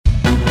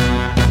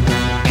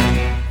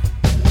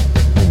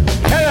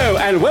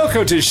and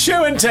welcome to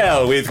Show and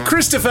Tell with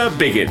Christopher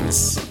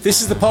Biggins.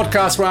 This is the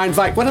podcast where I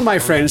invite one of my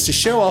friends to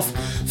show off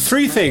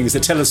 3 things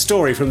that tell a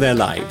story from their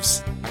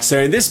lives. So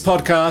in this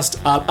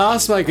podcast, I'll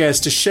ask my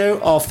guests to show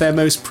off their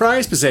most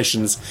prized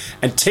possessions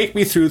and take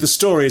me through the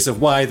stories of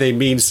why they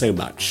mean so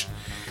much.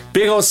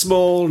 Big or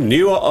small,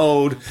 new or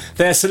old,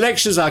 their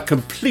selections are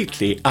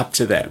completely up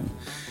to them.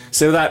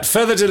 So without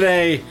further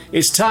delay,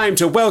 it's time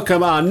to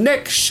welcome our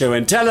next show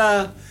and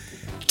teller,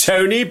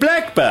 Tony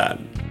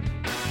Blackburn.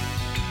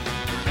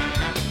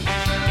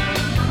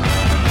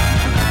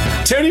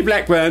 Tony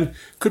Blackburn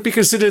could be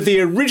considered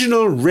the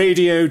original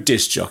radio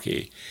disc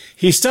jockey.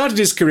 He started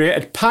his career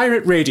at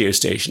pirate radio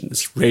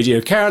stations, Radio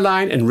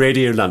Caroline and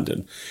Radio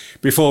London,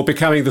 before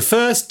becoming the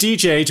first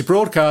DJ to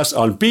broadcast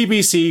on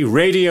BBC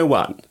Radio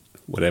 1,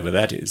 whatever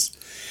that is.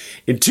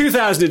 In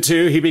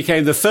 2002, he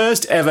became the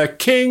first ever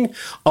king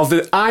of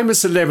the I'm a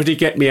Celebrity,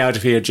 Get Me Out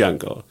of Here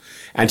jungle.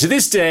 And to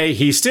this day,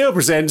 he still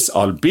presents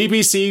on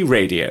BBC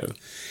Radio.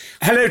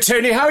 Hello,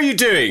 Tony. How are you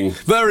doing?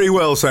 Very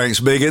well, thanks,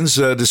 Biggins.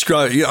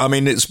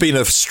 It's been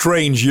a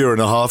strange year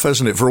and a half,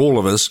 hasn't it, for all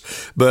of us?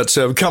 But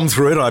come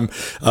through it.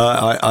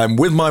 I'm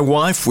with my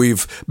wife.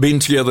 We've been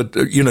together,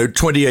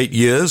 28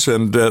 years,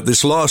 and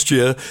this last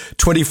year,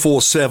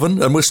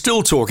 24/7, and we're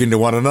still talking to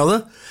one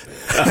another.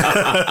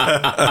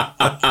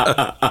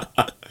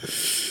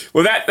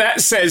 Well,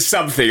 that says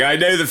something. I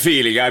know the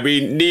feeling. I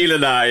mean, Neil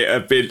and I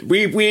have been...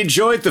 We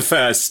enjoyed the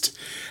first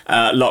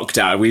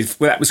lockdown.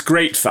 That was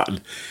great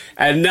fun.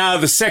 And now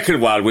the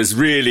second one was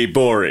really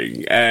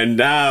boring. And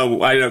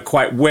now I don't know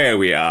quite where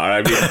we are.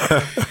 I mean,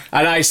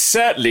 and I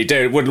certainly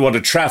wouldn't want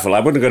to travel. I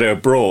wouldn't go to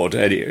abroad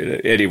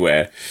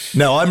anywhere.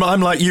 No,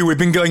 I'm like you. We've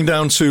been going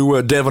down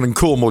to Devon and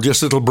Cornwall,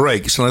 just little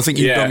breaks. And I think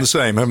you've done the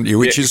same, haven't you?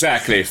 Which is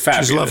fabulous. Which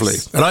is lovely.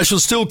 And I shall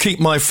still keep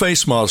my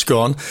face mask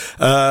on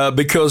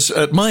because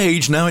at my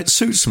age now it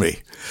suits me.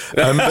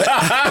 So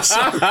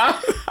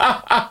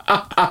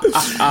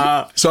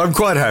I'm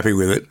quite happy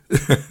with it.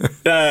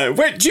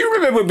 Do you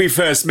remember when we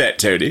first met,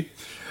 Tony?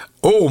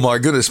 Oh, my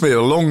goodness me,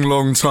 a long,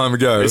 long time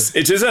ago.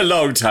 It is a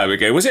long time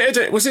ago. Was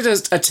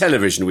it a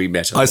television we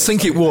met on? I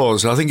think it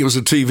was. I think it was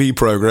a TV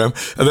programme.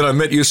 And then I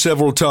met you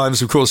several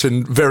times, of course,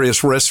 in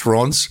various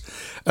restaurants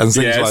and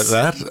things like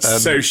that.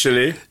 And,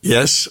 socially.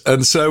 Yes.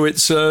 And so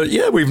it's,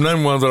 we've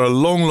known one another a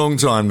long, long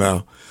time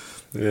now.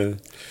 Yeah.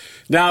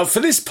 Now, for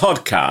this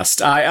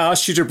podcast, I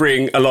asked you to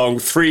bring along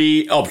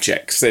 3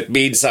 objects that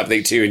mean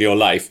something to you in your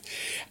life.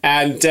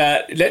 And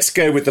let's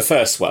go with the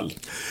first one.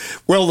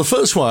 Well, the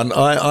first one,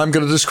 I'm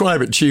going to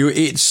describe it to you.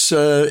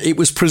 It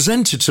was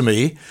presented to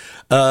me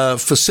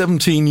for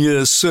 17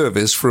 years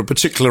service for a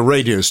particular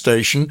radio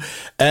station,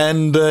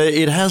 and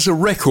it has a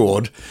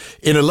record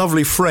in a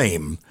lovely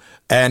frame.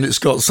 And it's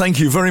got, thank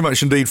you very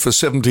much indeed for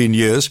 17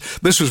 years.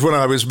 This was when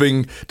I was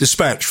being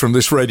dispatched from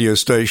this radio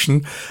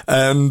station.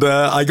 And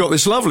I got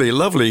this lovely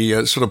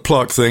sort of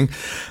plaque thing.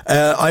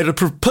 I'd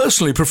have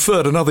personally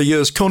preferred another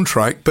year's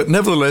contract, but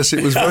nevertheless,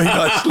 it was very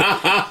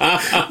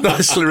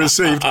nicely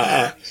received.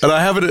 And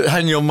I have it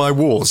hanging on my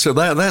wall. So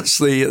that's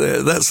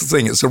the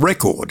thing. It's a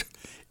record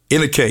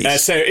in a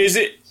case. So is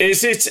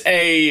it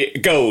a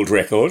gold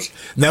record?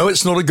 No,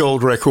 it's not a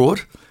gold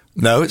record.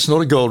 No, it's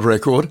not a gold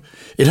record.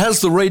 It has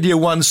the Radio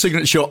 1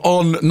 signature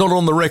not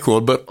on the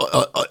record, but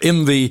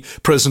in the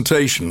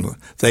presentation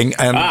thing.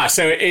 And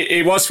so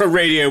it was from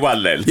Radio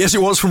 1 then? Yes,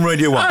 it was from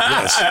Radio 1,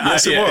 yes.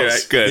 Yes, it was.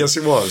 Right, good. Yes,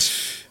 it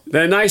was.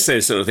 They're nice,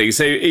 those sort of things.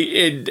 So,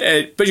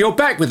 but you're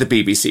back with the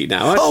BBC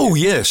now, aren't you? Oh,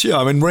 yes, yeah,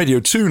 I'm in Radio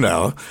 2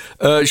 now.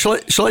 Shall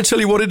I tell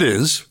you what it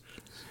is?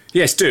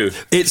 Yes, do.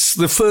 It's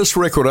the first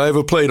record I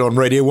ever played on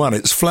Radio 1.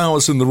 It's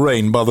Flowers in the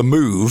Rain by The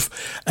Move.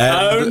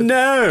 Oh,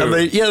 no.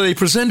 And they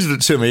presented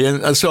it to me.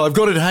 And so I've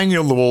got it hanging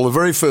on the wall, the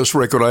very first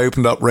record I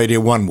opened up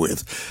Radio 1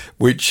 with,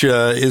 which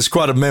is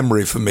quite a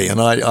memory for me. And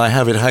I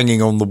have it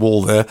hanging on the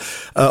wall there.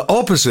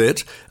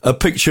 Opposite, a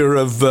picture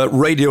of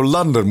Radio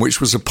London,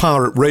 which was a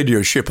pirate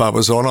radio ship I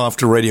was on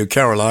after Radio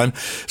Caroline.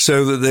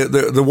 So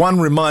the one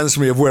reminds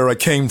me of where I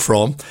came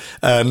from.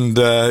 And,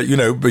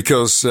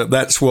 because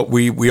that's what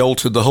we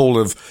altered the whole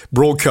of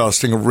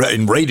broadcasting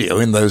in radio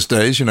in those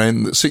days,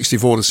 in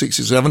 64 to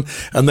 67.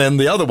 And then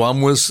the other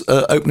one was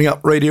opening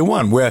up Radio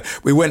 1, where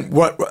we went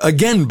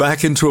again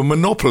back into a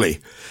monopoly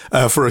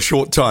for a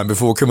short time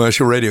before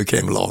commercial radio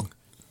came along.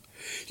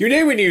 You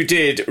know, when you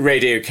did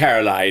Radio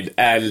Caroline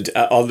and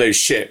on those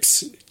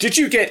ships, did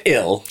you get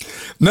ill?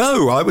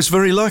 No, I was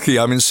very lucky.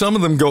 I mean, some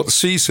of them got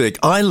seasick.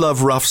 I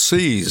love rough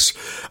seas,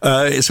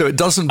 so it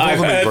doesn't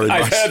bother me very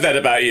much. I've heard that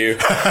about you.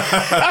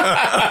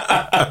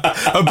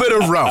 A bit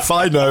of rough,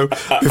 I know,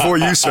 before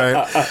you say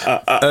it.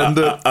 And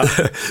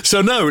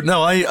so no,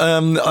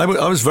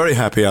 I was very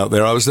happy out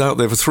there. I was out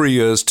there for 3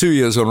 years, 2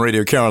 years on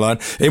Radio Caroline,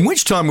 in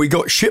which time we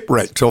got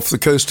shipwrecked off the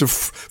coast of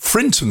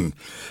Frinton,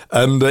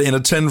 and in a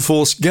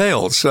 10-force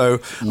gale. So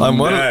I'm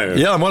one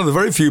of the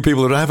very few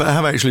people that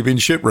have actually been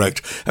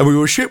shipwrecked. and we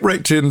were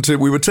shipwrecked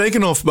we were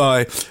taken off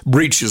by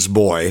Breacher's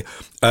Buoy,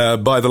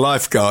 by the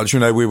lifeguards,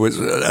 we were,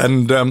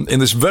 and in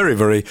this very,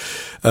 very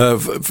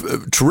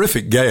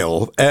terrific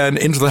gale, and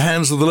into the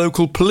hands of the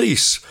local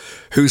police,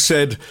 who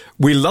said,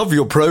 "We love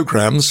your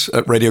programs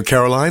at Radio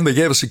Caroline." They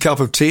gave us a cup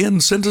of tea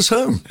and sent us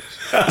home.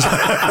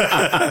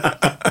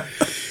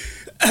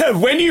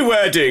 When you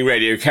were doing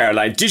Radio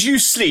Caroline, did you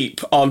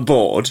sleep on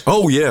board?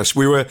 Oh yes,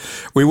 we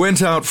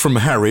went out from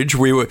Harwich.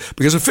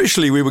 Because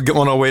officially we were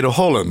on our way to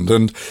Holland,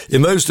 and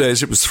in those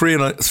days it was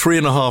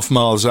 3.5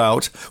 miles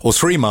out, or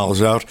 3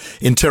 miles out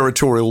in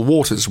territorial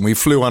waters, and we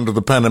flew under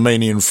the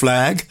Panamanian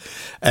flag,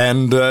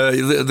 and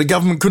the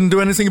government couldn't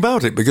do anything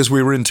about it because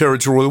we were in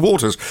territorial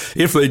waters.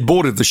 If they'd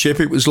boarded the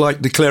ship, it was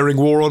like declaring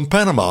war on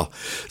Panama,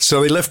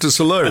 so they left us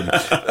alone.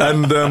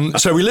 And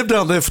so we lived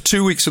out there for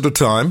 2 weeks at a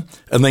time,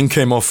 and then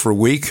came off for a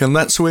week. And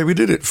that's the way we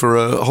did it for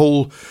a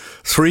whole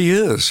 3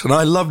 years. And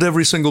I loved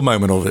every single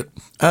moment of it.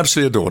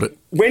 Absolutely adored it.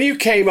 When you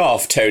came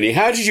off, Tony,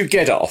 how did you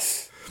get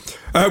off?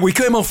 We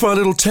came off by a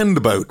little tender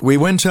boat. We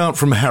went out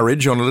from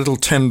Harwich on a little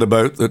tender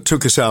boat that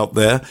took us out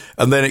there,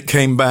 and then it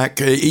came back.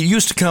 It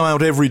used to come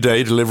out every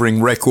day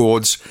delivering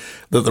records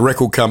that the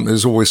record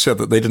companies always said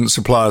that they didn't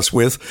supply us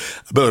with,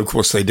 but of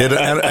course they did,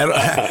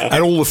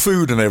 and all the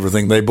food and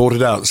everything, they brought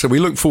it out. So we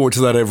looked forward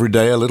to that every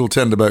day. A little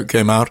tender boat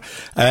came out,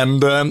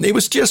 and it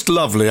was just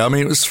lovely. I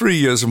mean, it was 3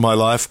 years of my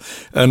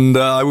life, and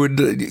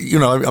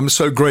I'm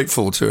so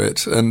grateful to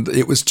it, and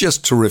it was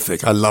just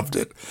terrific. I loved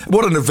it.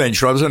 What an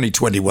adventure. I was only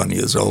 21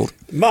 years old.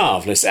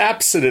 Marvellous,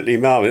 absolutely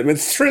marvellous. I mean,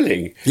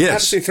 thrilling. Yes.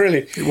 Absolutely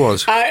thrilling. It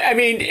was. I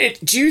mean,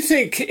 do you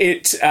think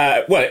it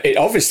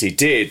obviously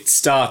did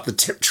start the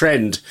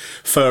trend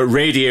for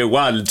Radio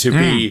 1 to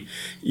be,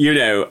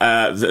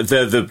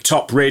 the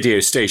top radio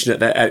station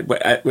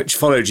which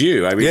followed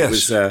you. I mean,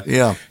 yes.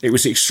 It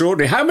was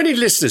extraordinary. How many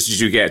listeners did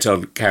you get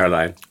on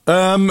Caroline?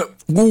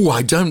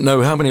 I don't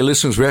know how many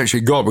listeners we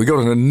actually got. We got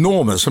an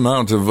enormous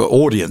amount of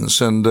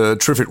audience and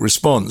terrific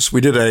response.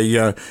 We did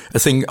a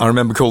thing I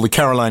remember called the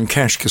Caroline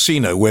Cash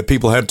Casino, where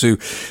people had to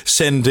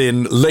send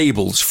in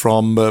labels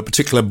from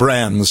particular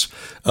brands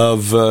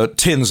of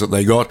tins that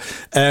they got,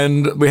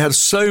 and we had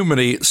so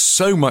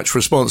much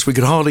response we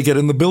could hardly get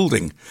in the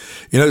building.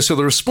 So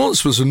the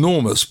response was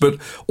enormous. But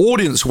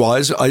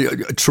audience-wise,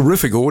 a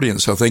terrific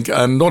audience, I think,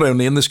 and not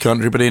only in this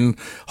country but in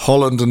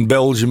Holland and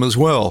Belgium as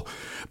well.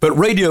 But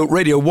Radio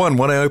 1,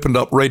 when I opened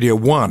up Radio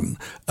 1,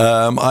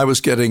 I was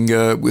getting,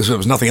 there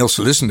was nothing else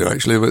to listen to,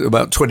 actually,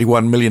 about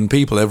 21 million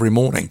people every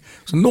morning.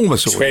 It's an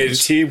enormous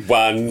audience.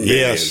 21 million.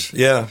 Yes,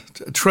 yeah,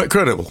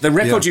 incredible. The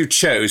record you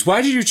chose,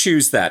 why did you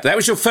choose that? That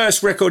was your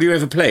first record you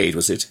ever played,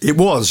 was it? It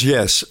was,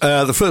 yes.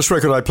 The first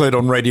record I played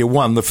on Radio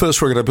 1, the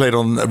first record I played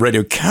on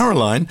Radio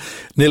Caroline,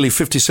 nearly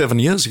 57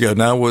 years ago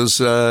now,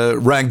 was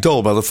Rag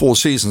Doll by the Four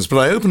Seasons. But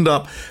I opened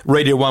up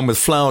Radio 1 with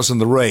Flowers in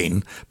the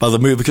Rain by The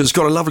Move, because it's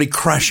got a lovely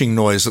crashing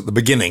noise at the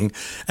beginning,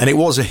 and it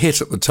was a hit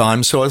at the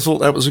time, so I thought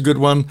that was a good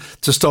one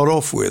to start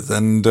off with.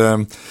 And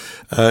the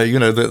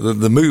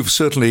Move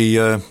certainly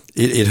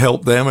it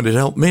helped them, and it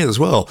helped me as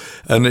well.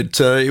 And it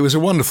was a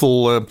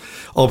wonderful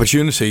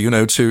opportunity,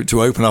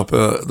 to open up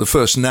the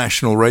first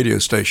national radio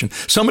station.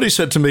 Somebody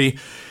said to me,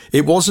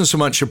 it wasn't so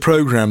much a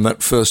program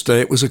that first day,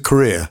 it was a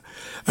career.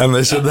 And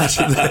they said that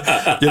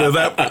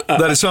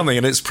is something,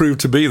 and it's proved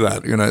to be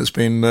that. It's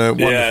been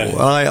wonderful.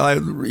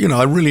 Yeah.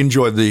 I really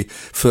enjoyed the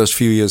first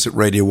few years at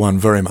Radio 1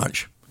 very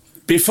much.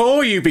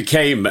 Before you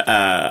became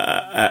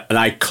an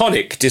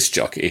iconic disc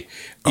jockey,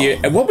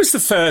 what was the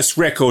first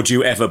record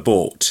you ever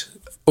bought?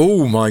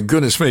 Oh, my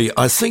goodness me.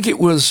 I think it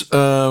was,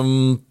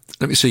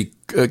 let me see,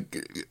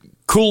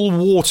 Cool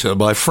Water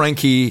by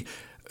Frankie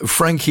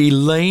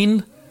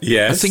Lane.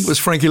 Yes. I think it was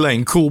Frankie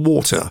Lane, Cool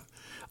Water.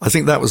 I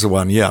think that was the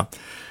one, yeah.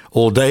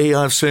 All day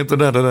I've said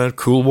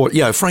Cool Water.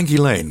 Yeah, Frankie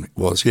Lane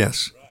was,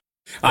 yes.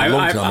 I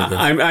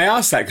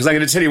asked that because I'm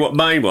going to tell you what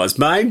mine was.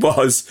 Mine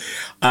was,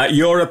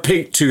 you're a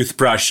pink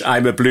toothbrush,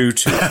 I'm a blue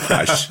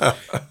toothbrush.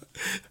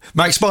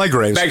 Max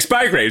Bygraves. Max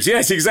Bygraves,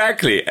 yes,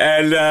 exactly.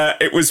 And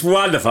it was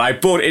wonderful. I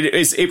bought it.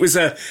 It was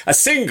a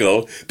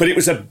single, but it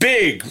was a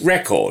big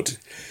record.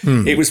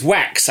 It was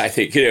wax, I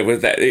think,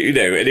 with that, and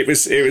it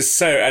was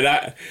so,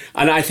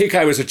 and I think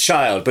I was a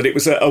child, but it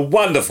was a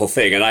wonderful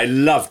thing, and I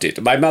loved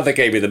it. My mother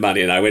gave me the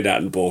money, and I went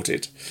out and bought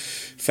it.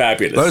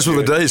 Fabulous. Those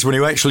were the days when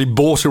you actually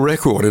bought a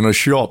record in a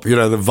shop, the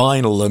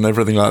vinyl and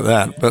everything like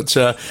that. But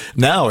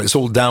now it's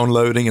all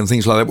downloading and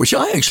things like that, which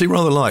I actually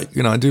rather like.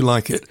 I do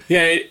like it.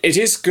 Yeah, it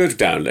is good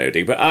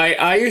downloading. But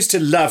I used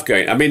to love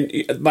going. I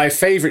mean, my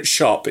favourite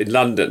shop in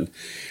London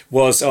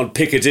was on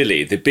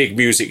Piccadilly, the big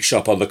music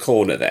shop on the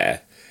corner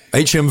there.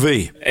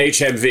 HMV,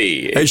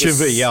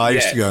 yeah, I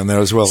used to go in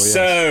there as well. Yes.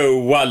 So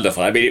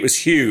wonderful. I mean, it was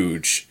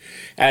huge.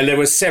 And there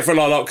were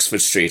several on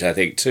Oxford Street, I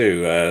think,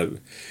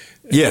 too.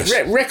 Yes.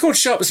 Record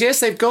shops,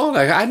 yes, they've gone.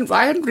 I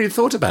hadn't really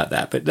thought about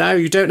that, but now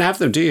you don't have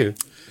them, do you?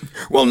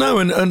 Well, no,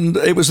 and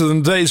it was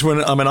in the days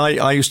when,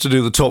 I used to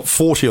do the top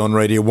 40 on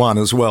Radio 1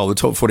 as well, the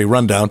top 40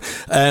 rundown,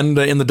 and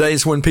in the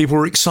days when people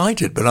were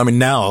excited. But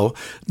now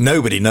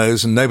nobody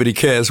knows and nobody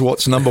cares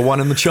what's number one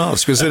in the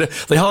charts, because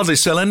they hardly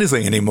sell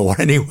anything anymore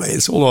anyway.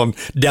 It's all on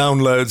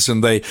downloads,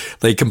 and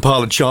they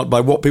compile a chart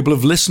by what people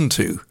have listened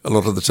to a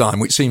lot of the time,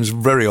 which seems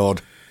very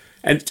odd.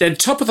 And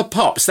Top of the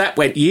Pops, that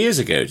went years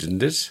ago,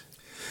 didn't it?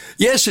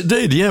 Yes, it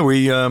did. Yeah,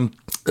 we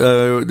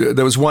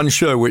there was one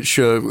show which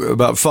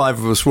about 5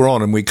 of us were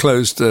on, and we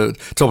closed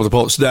Top of the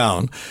Pops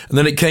down, and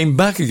then it came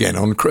back again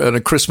on a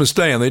Christmas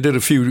Day, and they did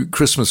a few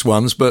Christmas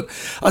ones. But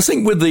I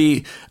think with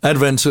the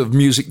advent of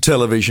music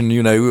television,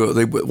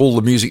 all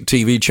the music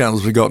TV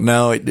channels we got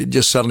now, it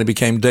just suddenly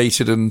became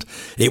dated, and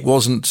it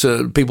wasn't.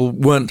 People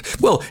weren't.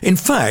 Well, in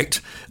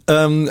fact,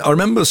 I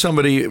remember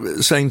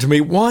somebody saying to me,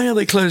 "Why are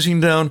they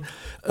closing down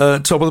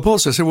Top of the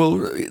Pops?" I said, "Well,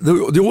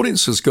 the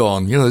audience has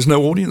gone. There's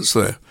no audience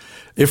there.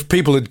 If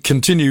people had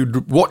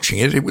continued watching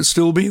it, it would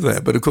still be there.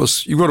 But of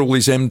course, you've got all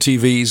these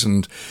MTVs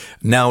and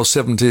now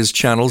 70s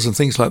channels and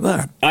things like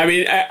that." I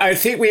mean, I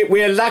think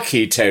we're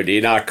lucky, Tony,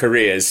 in our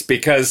careers,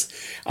 because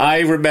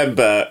I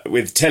remember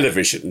with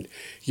television,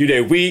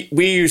 we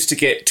used to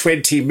get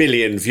 20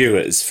 million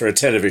viewers for a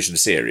television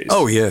series.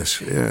 Oh,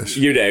 yes.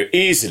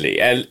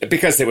 Easily. And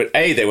because there were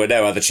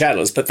no other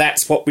channels, but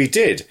that's what we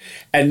did.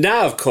 And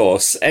now, of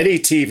course, any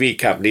TV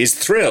company is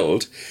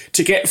thrilled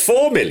to get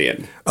 4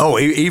 million. Oh,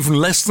 even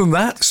less than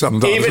that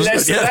sometimes. Even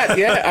less than that,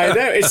 yeah, I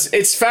know.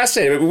 It's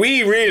fascinating.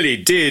 We really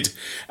did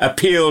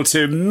appeal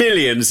to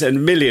millions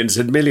and millions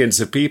and millions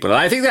of people. And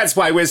I think that's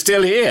why we're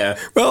still here.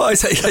 Well, I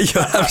say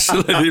you're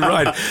absolutely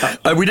right.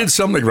 We did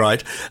something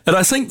right. And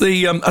I think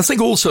I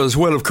think also as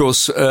well, of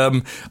course,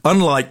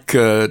 unlike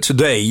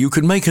today, you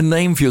could make a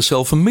name for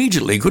yourself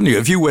immediately, couldn't you?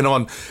 If you went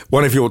on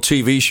one of your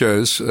TV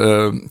shows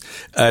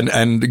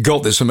and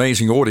got this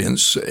amazing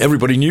audience,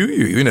 everybody knew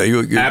you.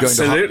 You're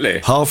absolutely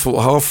going to half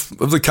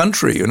of the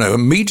country,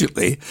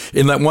 immediately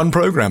in that one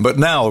program. But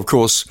now, of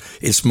course,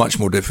 it's much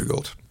more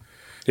difficult.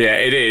 Yeah,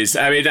 it is.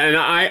 I mean, and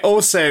I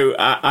also,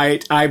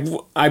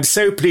 I'm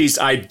so pleased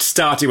I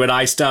started when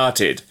I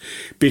started,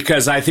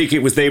 because I think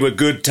they were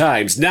good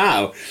times.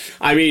 Now,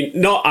 I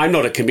mean, I'm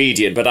not a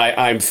comedian, but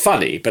I'm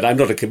funny, but I'm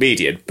not a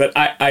comedian. But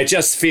I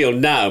just feel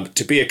now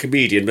to be a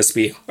comedian must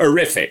be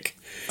horrific.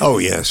 Oh,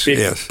 yes,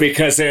 yes.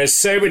 Because there are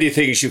so many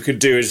things you can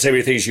do and so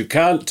many things you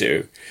can't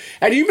do.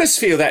 And you must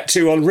feel that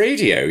too on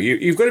radio.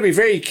 You've got to be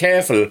very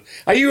careful.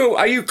 Are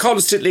you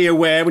constantly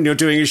aware when you're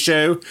doing a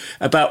show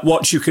about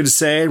what you can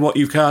say and what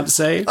you can't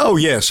say? Oh,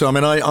 yes. I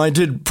mean, I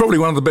did probably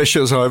one of the best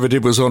shows I ever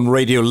did was on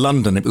Radio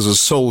London. It was a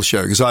soul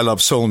show because I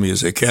love soul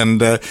music.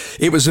 And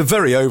it was a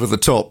very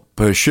over-the-top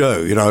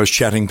show. I was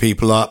chatting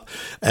people up,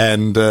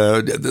 and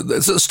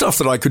the stuff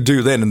that I could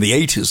do then in the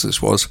 80s,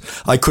 this was,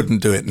 I couldn't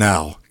do it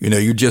now.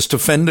 You just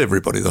offend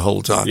everybody the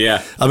whole time.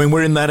 Yeah. I mean,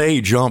 we're in that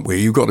age, aren't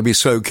we? You've got to be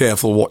so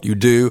careful what you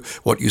do,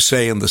 what you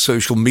say in the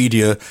social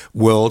media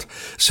world.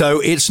 So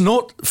it's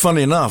not,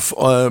 funny enough,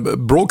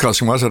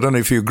 broadcasting-wise, I don't know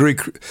if you agree,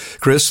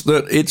 Chris,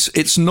 that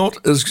it's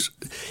not as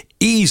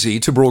easy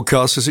to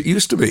broadcast as it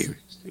used to be.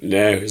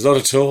 No, it's not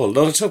at all.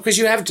 Not at all, because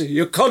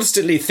you're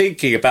constantly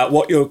thinking about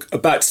what you're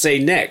about to say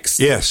next.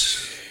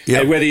 Yes.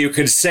 Yep. And whether you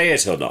can say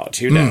it or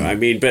not, I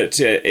mean, but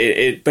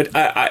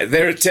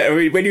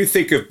when you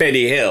think of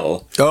Benny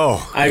Hill,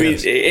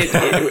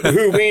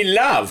 who we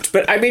loved,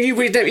 but I mean, he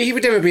would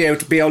never be able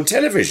to be on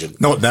television.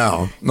 Not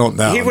now.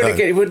 He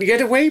wouldn't get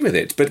away with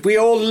it, but we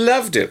all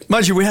loved him.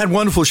 Mind you, we had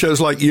wonderful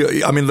shows like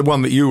the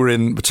one that you were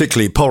in,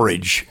 particularly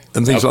Porridge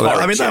and things like that.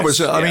 I mean, that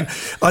was. I mean,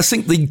 I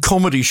think the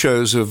comedy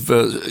shows of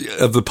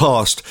the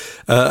past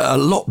are a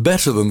lot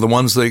better than the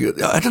ones I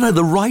don't know.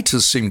 The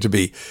writers seem to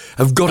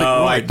have got it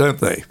right, don't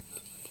they?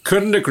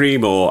 Couldn't agree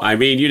more. I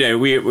mean,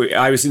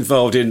 I was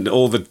involved in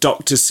all the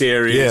Doctor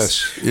series.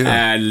 Yes,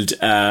 yeah. And,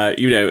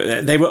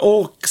 they were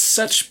all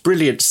such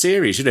brilliant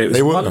series. It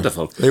was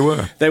wonderful. They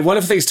were. They're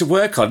wonderful things to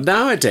work on.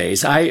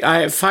 Nowadays,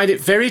 I find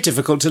it very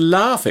difficult to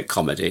laugh at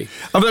comedy.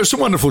 There are some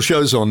wonderful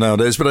shows on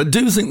nowadays, but I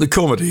do think the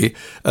comedy,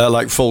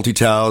 like Fawlty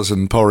Towers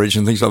and Porridge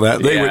and things like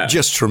that, they were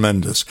just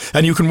tremendous.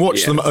 And you can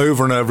watch them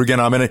over and over again.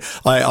 I mean,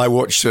 I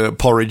watch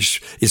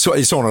Porridge. It's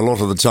on a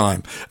lot of the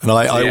time. And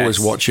I always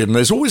watch it. And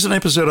there's always an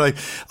episode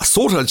I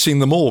thought I'd seen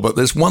them all, but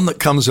there's one that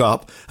comes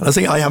up, and I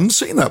think I haven't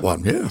seen that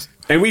one. Yeah,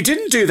 and we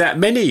didn't do that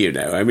many.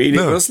 I mean,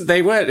 no.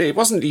 It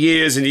wasn't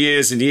years and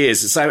years and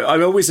years. So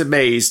I'm always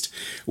amazed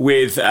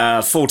with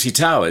Fawlty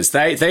Towers.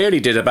 They only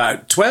did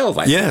about 12,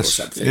 I think, or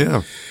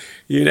something.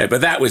 Yeah.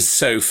 But that was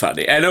so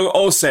funny. And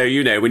also,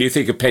 when you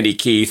think of Penny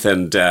Keith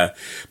and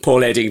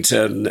Paul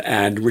Eddington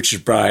and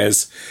Richard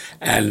Bryars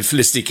and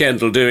Felicity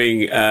Kendall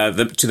doing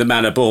To the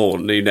Manor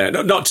Born,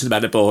 not To the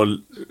Manor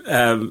Born.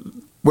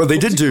 Well, they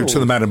did do To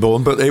the Manor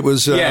Born, but it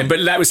was... but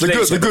that was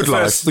The Good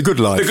Life. The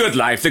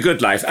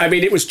Good Life. I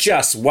mean, it was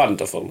just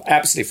wonderful.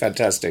 Absolutely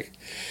fantastic.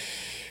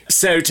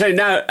 So, Tony,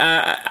 now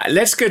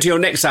let's go to your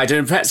next item,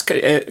 and perhaps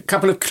a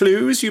couple of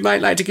clues you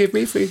might like to give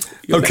me for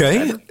your next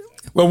item.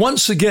 Well,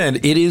 once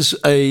again, it is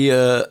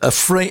a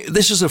frame.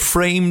 This is a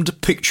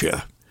framed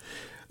picture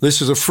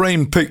This is a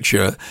framed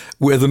picture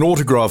with an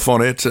autograph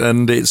on it,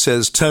 and it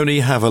says, "Tony,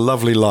 have a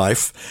lovely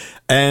life."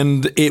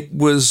 And it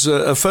was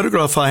a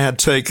photograph I had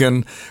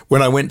taken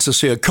when I went to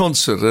see a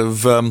concert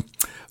of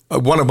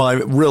one of my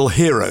real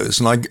heroes,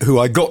 and who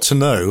I got to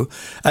know,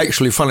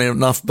 actually, funnily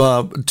enough,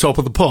 Top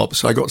of the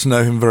Pops. I got to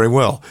know him very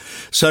well.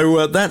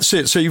 So that's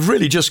it. So you've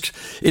really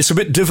it's a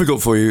bit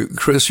difficult for you,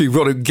 Chris. You've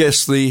got to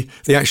guess the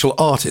actual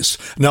artist.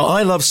 Now,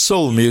 I love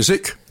soul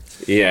music.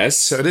 Yes.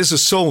 So it is a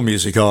soul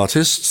music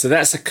artist. So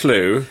that's a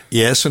clue.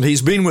 Yes, and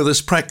he's been with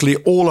us practically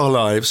all our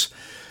lives,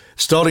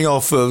 starting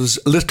off as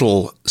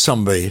little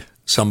somebody,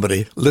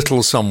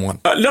 little someone.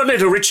 Not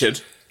Little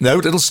Richard. No,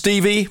 little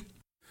Stevie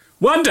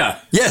Wonder.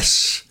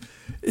 Yes.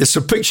 It's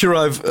a picture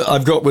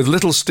I've got with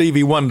little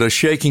Stevie Wonder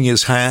shaking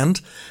his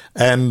hand,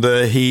 and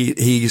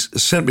he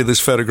sent me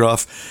this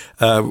photograph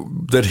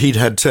that he'd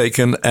had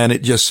taken, and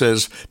it just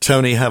says,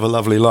 "Tony, have a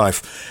lovely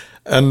life."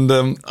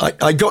 And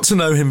I got to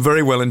know him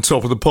very well in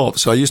Top of the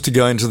Pops. I used to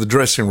go into the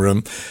dressing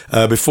room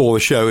before the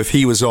show if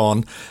he was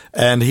on,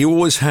 and he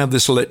always had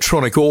this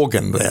electronic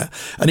organ there,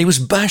 and he was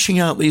bashing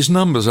out these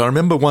numbers. I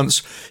remember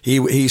once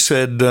he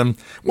said,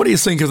 "What do you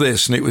think of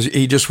this?" And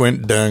he just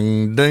went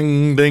ding,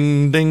 ding,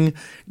 ding, ding,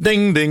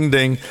 ding, ding,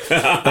 ding,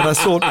 and I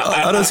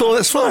thought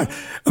that's fine.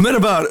 And then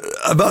about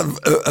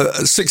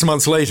 6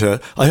 months later,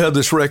 I heard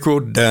this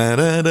record, da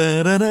da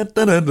da da da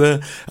da da,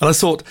 and I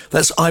thought,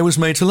 that's "I Was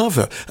Made to Love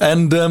Her,"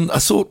 and I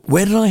thought,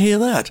 where did I hear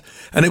that?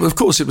 And of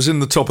course, it was in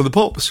the Top of the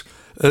Pops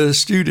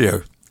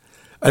studio,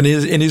 and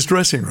in his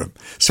dressing room.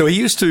 So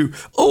he was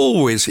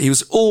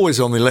always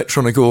on the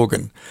electronic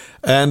organ,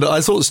 and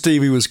I thought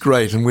Stevie was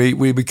great, and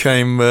we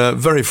became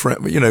great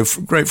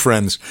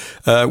friends.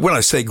 When I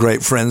say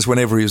great friends,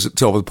 whenever he was at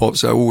Top of the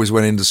Pops, I always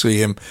went in to see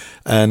him,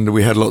 and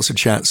we had lots of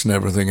chats and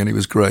everything, and he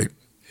was great.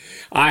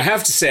 I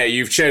have to say,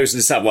 you've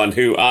chosen someone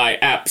who I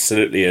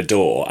absolutely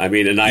adore. I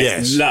mean, and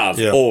I love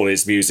all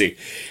his music.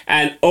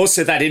 And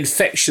also that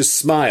infectious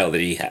smile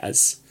that he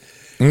has,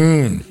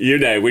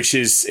 which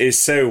is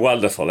so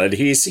wonderful. And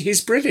he's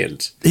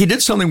brilliant. He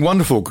did something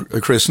wonderful,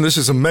 Chris, and this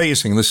is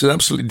amazing. This is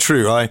absolutely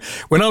true.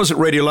 When I was at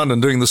Radio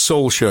London doing the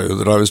Soul show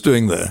that I was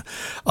doing there,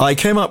 I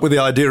came up with the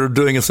idea of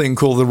doing a thing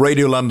called the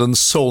Radio London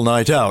Soul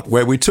Night Out,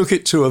 where we took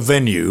it to a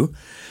venue.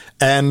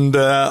 And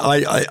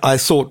I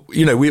thought,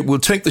 we'll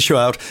take the show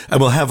out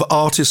and we'll have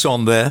artists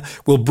on there.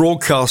 We'll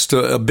broadcast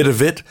a bit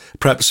of it,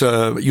 perhaps,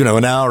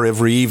 an hour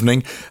every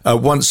evening,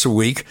 once a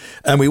week.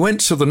 And we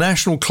went to the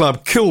National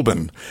Club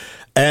Kilburn.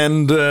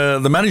 And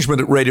the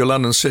management at Radio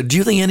London said, "Do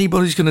you think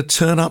anybody's going to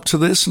turn up to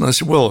this?" And I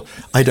said, "Well,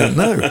 I don't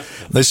know."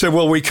 They said,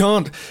 "Well, we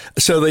can't."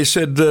 So they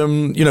said,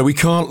 "We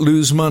can't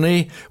lose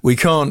money. We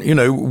can't,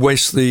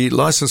 waste the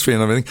license fee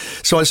and everything."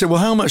 So I said,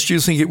 "Well, how much do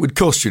you think it would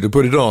cost you to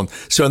put it on?"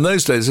 So in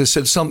those days, they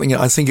said something,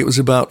 I think it was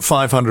about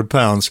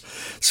 £500.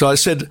 So I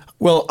said,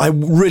 "Well, I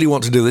really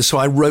want to do this." So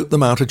I wrote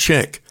them out a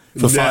cheque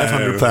for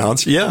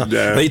 £500. Yeah.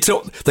 No. They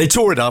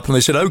tore it up and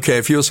they said, "Okay,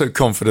 if you're so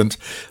confident,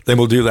 then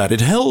we'll do that."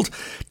 It held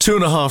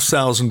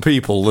 2,500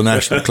 people, the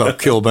National Club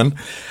Kilburn.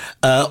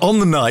 On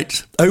the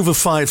night, over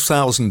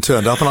 5,000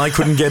 turned up and I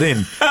couldn't get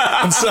in.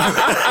 And so,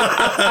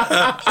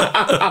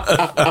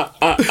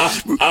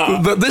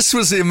 but this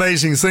was the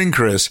amazing thing,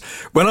 Chris.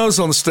 When I was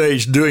on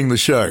stage doing the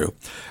show,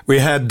 we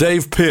had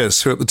Dave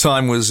Pearce, who at the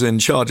time was in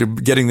charge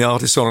of getting the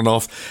artists on and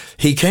off.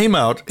 He came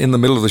out in the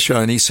middle of the show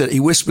and he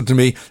whispered to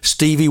me,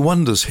 "Stevie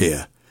Wonder's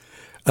here."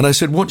 And I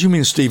said, "What do you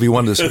mean Stevie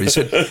Wonder's here?" He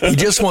said, "He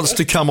just wants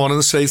to come on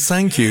and say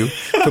thank you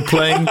for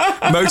playing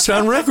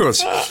Motown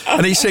Records."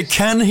 And he said,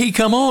 "Can he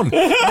come on?"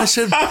 And I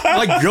said,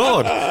 "My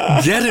God,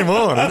 get him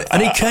on."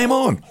 And he came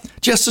on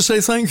just to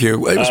say thank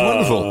you. It was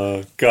wonderful.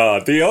 Oh,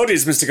 God. The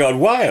audience must have gone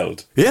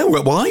wild. Yeah,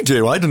 well, I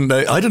do. I didn't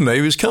know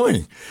he was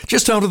coming.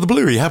 Just out of the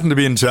blue. He happened to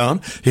be in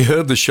town. He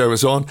heard the show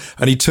was on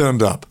and he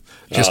turned up.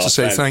 Just to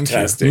say fantastic.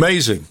 Thank you.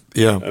 Amazing.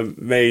 Yeah.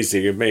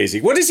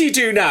 Amazing. What does he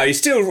do now? He's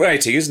still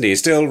writing, isn't he? He's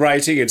still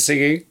writing and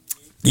singing?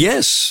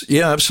 Yes.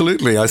 Yeah,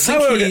 absolutely. I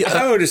think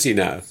how old is he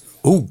now?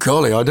 Oh,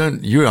 golly, I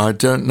don't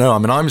know. I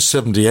mean, I'm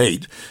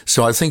 78,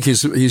 so I think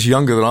he's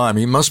younger than I am.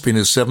 He must be in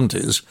his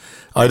 70s.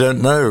 I don't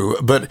know.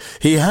 But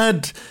he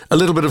had a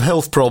little bit of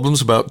health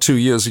problems about 2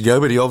 years ago,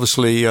 but he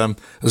obviously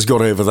has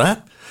got over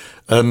that.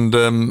 And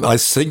I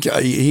think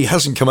he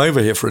hasn't come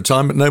over here for a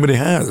time, but nobody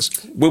has.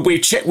 Well,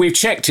 we've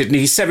checked it, and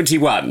he's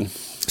 71.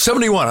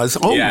 71. Is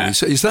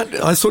that?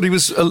 I thought he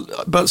was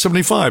about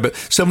 75, but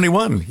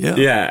 71. Yeah.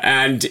 Yeah,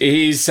 and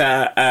he's.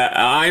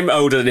 I'm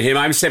older than him.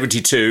 I'm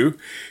 72,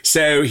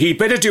 so he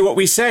better do what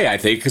we say. I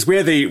think because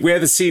we're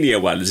the senior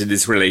ones in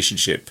this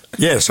relationship.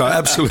 Yes,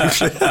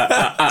 absolutely.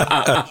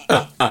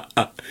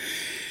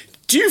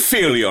 Do you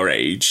feel your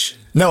age?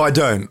 No, I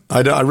don't.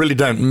 I really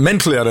don't.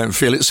 Mentally, I don't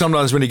feel it.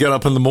 Sometimes when you get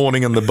up in the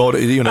morning and the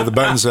body, the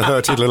bones are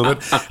hurting a little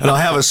bit, and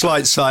I have a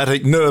slight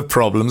sciatic nerve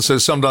problem, so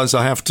sometimes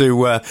I have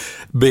to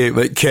be a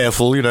bit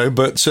careful,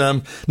 But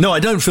no, I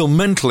don't feel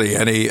mentally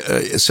any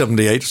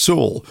 78 at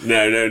all.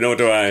 No, nor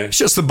do I. It's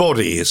just the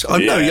body is. No,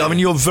 I mean,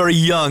 you're very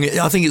young.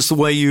 I think it's the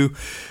way you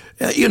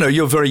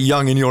you're very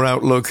young in your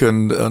outlook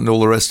and all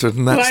the rest of it,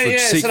 and that's the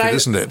secret,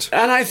 isn't it?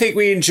 And I think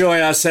we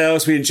enjoy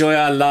ourselves, we enjoy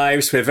our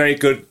lives. We're very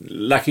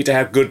lucky to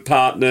have good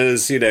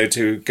partners,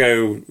 to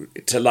go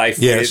to life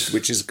with,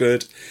 which is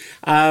good.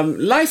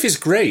 Life is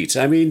great.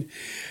 I mean,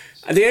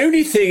 the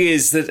only thing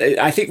is that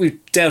I think we've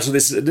dealt with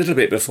this a little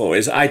bit before,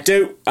 is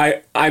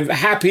I'm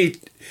happy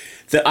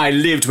that I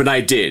lived when I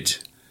did.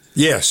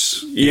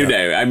 Yes.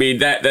 I mean,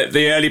 that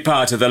the early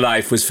part of the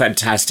life was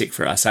fantastic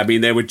for us. I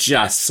mean, there were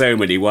just so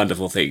many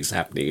wonderful things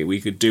happening.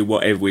 We could do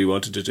whatever we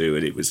wanted to do,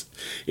 and it was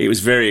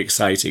very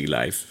exciting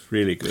life,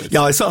 really good.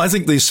 Yeah, I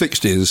think the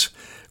 60s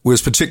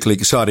was particularly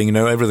exciting,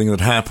 everything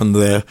that happened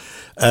there,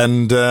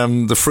 and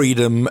the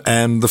freedom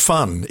and the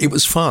fun. It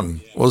was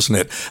fun, wasn't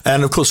it?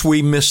 And, of course,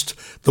 we missed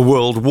the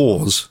world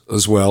wars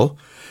as well.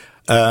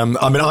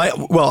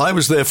 I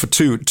was there for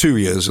two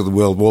years of the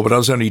World War, but I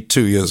was only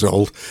 2 years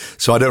old,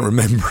 so I don't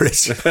remember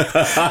it.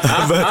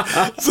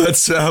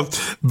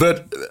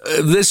 but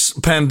this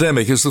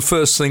pandemic is the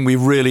first thing we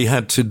really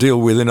had to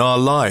deal with in our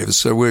lives,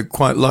 so we're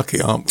quite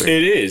lucky, aren't we?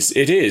 It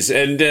is,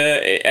 and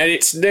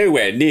it's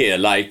nowhere near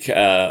like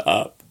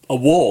a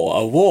war.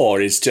 A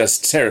war is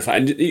just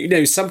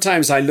terrifying.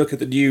 Sometimes I look at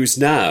the news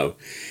now.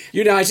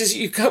 We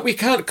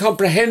can't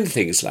comprehend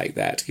things like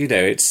that.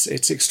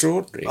 It's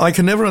extraordinary. I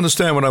can never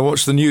understand when I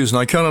watch the news, and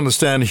I can't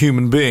understand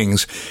human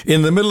beings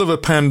in the middle of a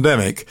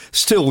pandemic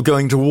still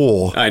going to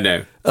war. I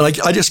know. And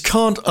I just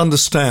can't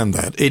understand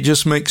that. It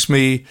just makes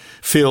me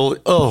feel,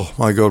 oh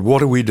my God,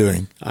 what are we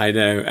doing? I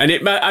know. And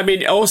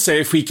also,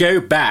 if we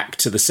go back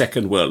to the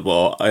Second World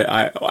War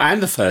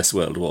and the First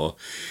World War,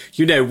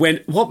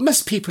 what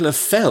must people have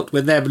felt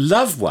when their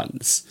loved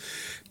ones,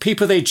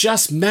 people they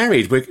just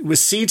married, were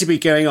seen to be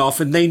going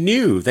off, and they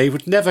knew they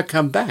would never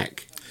come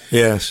back.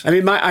 Yes. I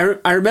mean,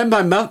 I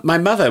remember my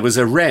mother was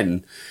a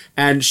Wren,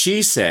 and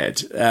she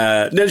said,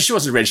 no, she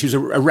wasn't a Wren, she was a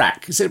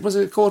RAC. Was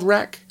it called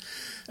RAC?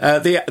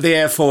 The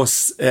Air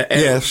Force.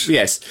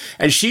 Yes.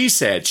 And she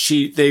said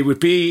they would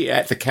be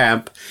at the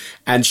camp,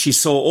 and she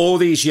saw all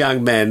these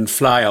young men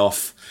fly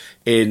off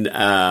in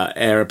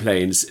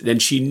aeroplanes, then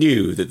she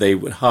knew that they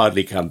would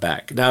hardly come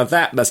back. Now,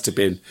 that must have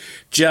been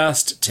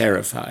just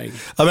terrifying.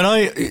 I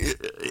mean,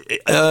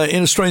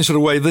 in a strange sort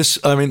of way, this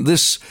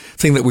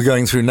thing that we're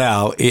going through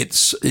now,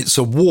 it's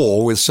a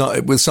war with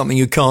something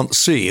you can't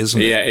see,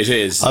 isn't it? Yeah, it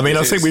is. I mean,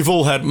 I think we've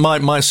all had,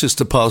 my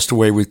sister passed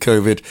away with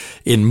COVID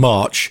in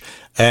March,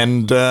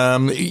 and,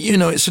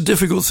 it's a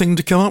difficult thing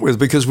to come up with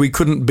because we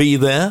couldn't be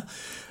there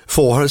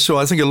for her. So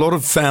I think a lot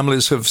of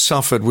families have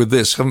suffered with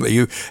this, haven't they?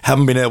 You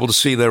haven't been able to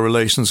see their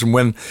relations. And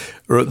when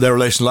their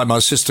relations, like my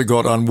sister,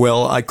 got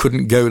unwell, I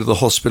couldn't go to the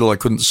hospital. I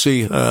couldn't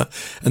see her.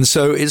 And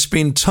so it's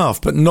been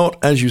tough, but not,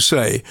 as you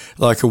say,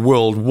 like a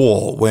world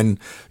war when,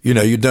 you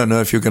don't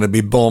know if you're going to be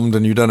bombed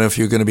and you don't know if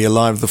you're going to be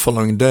alive the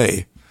following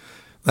day.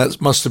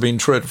 That must have been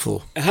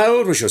dreadful. How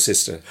old was your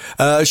sister?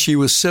 She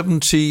was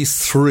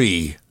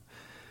 73.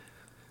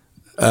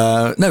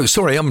 No,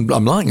 sorry, I'm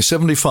lying.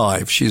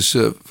 75. She's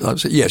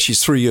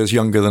 3 years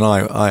younger than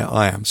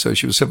I am. So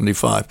she was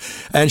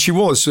 75, and she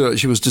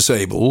was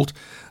disabled,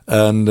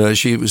 and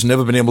she was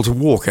never been able to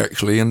walk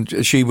actually,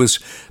 and she was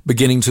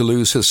beginning to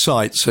lose her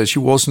sight, so she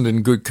wasn't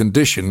in good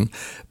condition.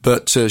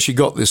 But she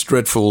got this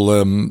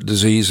dreadful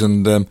disease,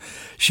 and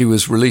she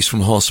was released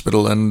from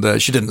hospital,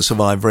 and she didn't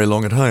survive very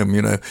long at home.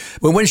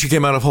 But when she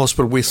came out of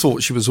hospital, we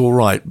thought she was all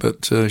right,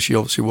 but she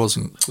obviously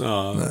wasn't.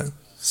 Oh, no.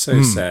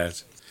 So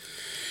sad.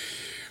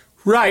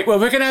 Right, well,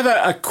 we're going to have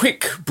a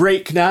quick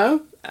break now,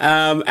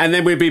 and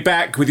then we'll be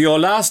back with your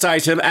last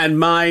item and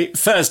my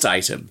first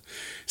item.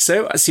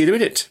 So, I'll see you in a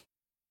minute.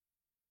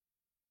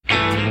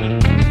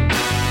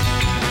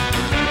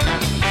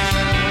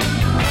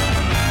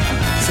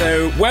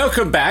 So,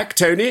 welcome back,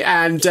 Tony,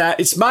 and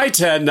it's my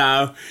turn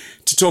now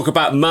to talk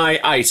about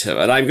my item,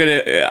 and I'm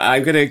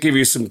going to give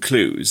you some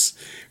clues.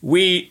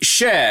 We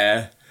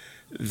share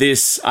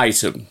this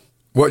item.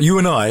 What, you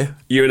and I?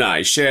 You and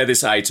I share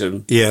this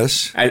item.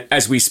 Yes.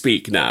 As we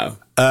speak now.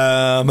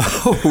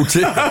 Oh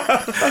dear.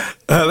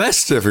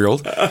 That's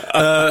difficult.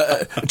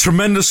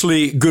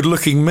 Tremendously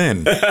good-looking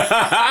men.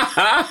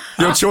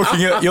 You're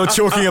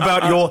talking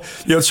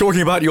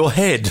about your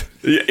head.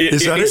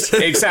 Is that it?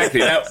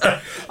 Exactly. Now,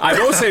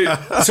 I'm also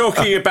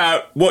talking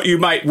about what you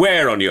might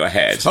wear on your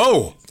head.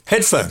 Oh,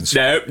 headphones.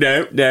 No.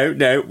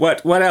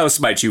 What else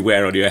might you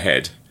wear on your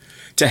head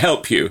to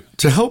help you?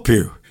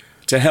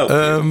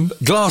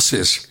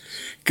 Glasses.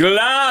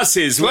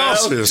 Glasses.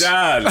 Well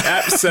done.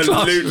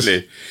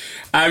 Absolutely.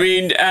 I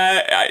mean,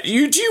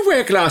 do you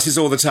wear glasses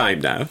all the time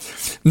now?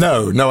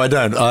 No, I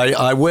don't.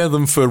 I wear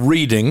them for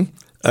reading,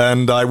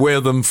 and I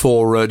wear them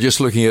for just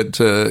looking at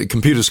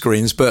computer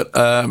screens. But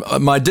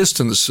my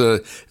distance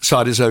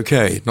side is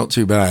okay, not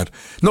too bad.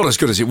 Not as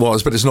good as it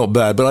was, but it's not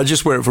bad. But I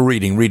just wear it for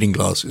reading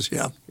glasses.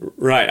 Yeah.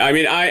 Right. I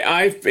mean,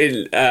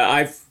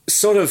 I've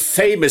sort of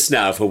famous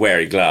now for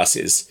wearing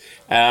glasses.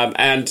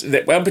 And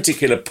at one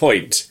particular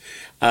point,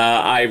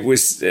 a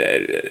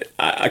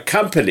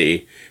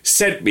company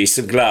sent me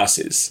some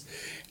glasses.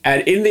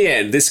 And in the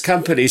end, this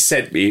company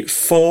sent me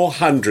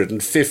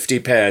 450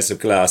 pairs of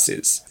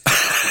glasses.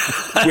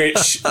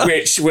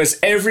 which was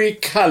every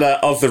colour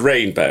of the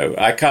rainbow.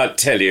 I can't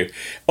tell you.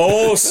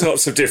 All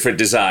sorts of different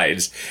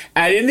designs.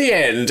 And in the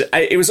end,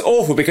 it was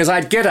awful because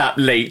I'd get up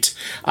late,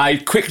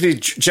 I'd quickly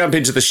jump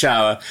into the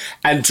shower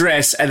and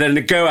dress and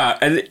then go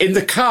out. And in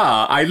the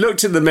car, I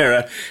looked in the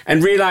mirror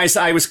and realised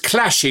I was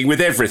clashing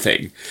with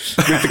everything,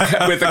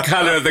 with the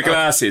colour of the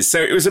glasses. So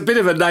it was a bit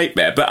of a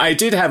nightmare. But I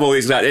did have all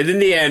these glasses. And in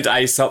the end,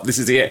 I thought, this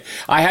is it.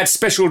 I had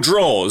special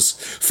drawers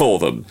for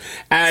them.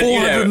 And,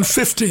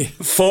 450?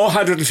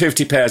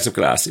 450 pairs of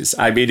glasses.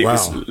 I mean, it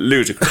was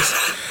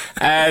ludicrous.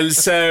 And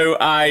so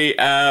I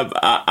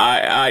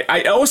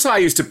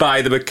used to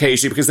buy them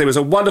occasionally because there was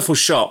a wonderful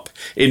shop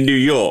in New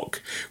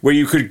York where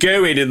you could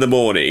go in the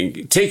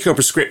morning, take your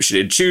prescription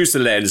and choose the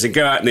lens and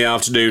go out in the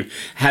afternoon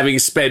having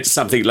spent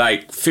something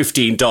like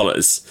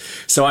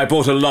 $15. So I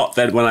bought a lot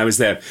then when I was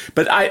there.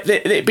 But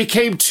it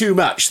became too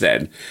much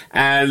then.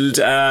 And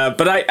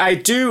then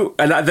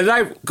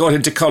I got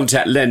into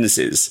contact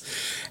lenses.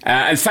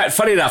 In fact,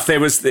 funny enough, there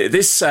was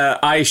this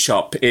eye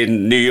shop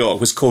in New York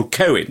was called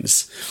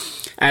Cohen's.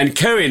 And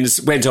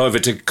Cohen's went over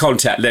to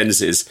contact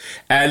lenses,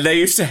 and they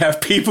used to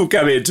have people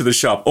come into the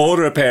shop,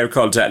 order a pair of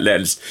contact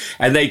lenses,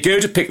 and they go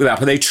to pick them up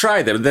and they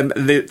try them. And then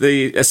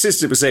the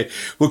assistant would say,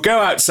 "Well, go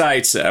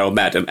outside, sir or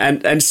madam,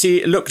 and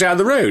look down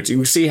the road. You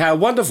can see how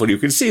wonderful you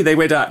can see." They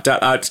went out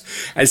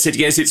and said,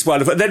 "Yes, it's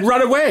wonderful," and then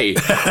run away,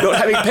 not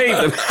having paid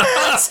them.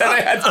 So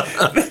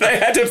they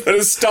had to put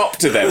a stop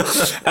to them.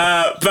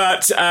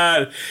 But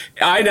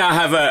I now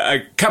have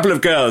a couple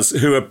of girls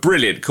who are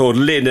brilliant called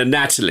Lynn and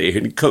Natalie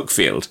in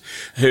Cookfield,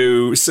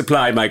 who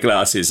supply my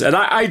glasses. And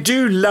I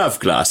do love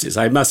glasses,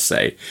 I must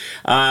say.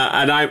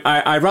 And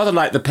I rather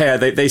like the pair.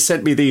 They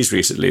sent me these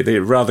recently.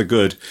 They're rather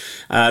good.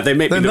 They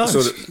make me look nice.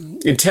 sort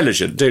of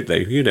intelligent, don't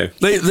they? You know.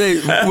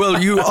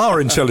 Well, you are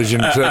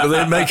intelligent.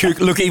 They make you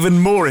look even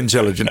more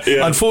intelligent.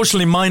 Yeah.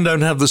 Unfortunately, mine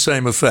don't have the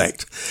same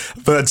effect.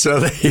 But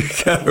there you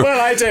go.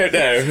 Well, I don't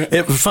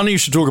know. Funny you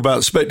should talk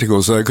about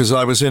spectacles, though, because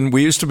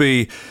we used to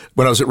be,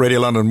 when I was at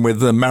Radio London,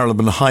 with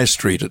Marylebone High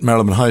Street,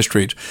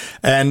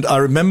 and I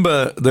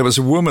remember there was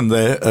a woman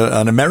there,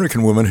 an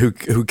American woman, who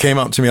came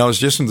up to me. I was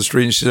just in the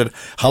street, and she said,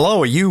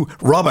 "Hello, are you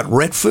Robert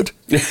Redford?"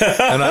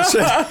 And I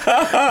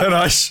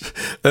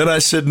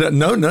said,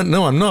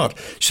 "No, I'm not."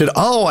 She said,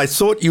 "Oh, I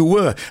thought you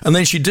were." And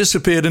then she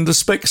disappeared into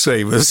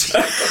Specsavers.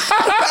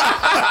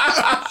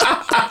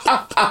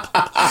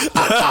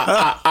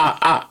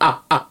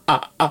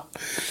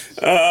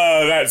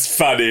 Oh, that's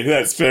funny.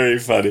 That's very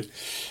funny.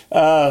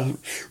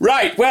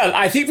 Right, well,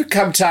 I think we've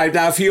come time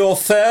now for your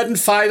third and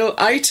final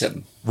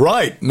item.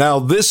 Right. Now,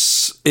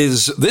 this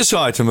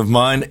item of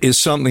mine is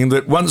something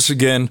that, once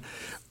again,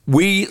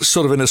 we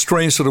sort of, in a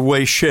strange sort of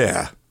way,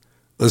 share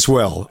as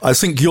well. I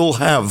think you'll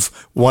have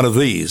one of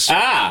these.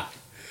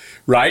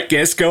 Right,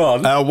 yes, go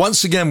on.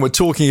 Once again, we're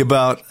talking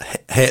about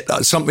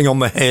something on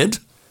the head.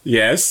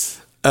 Yes.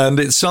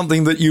 And it's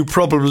something that you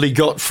probably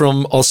got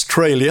from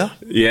Australia.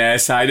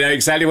 Yes, I know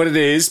exactly what it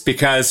is,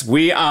 because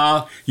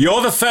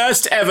you're the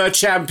first ever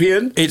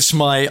champion. It's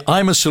my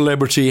I'm a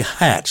Celebrity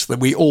hat that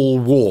we all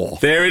wore.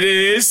 There it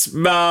is.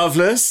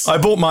 Marvellous. I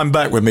brought mine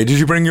back with me. Did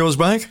you bring yours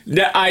back?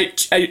 No,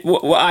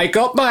 I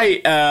got my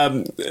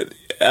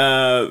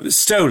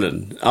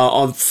stolen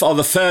on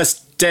the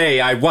first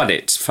day I won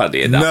it,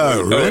 funny enough.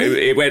 No,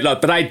 really? It went long.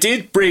 But I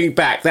did bring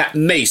back that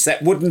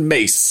wooden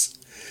mace.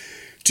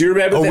 Do you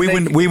remember?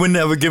 We were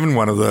never given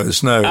one of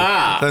those. No.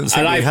 And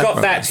I've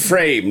got that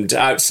framed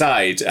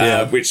outside,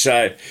 which,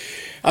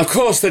 of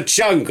course, the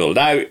jungle.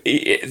 Now,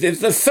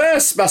 the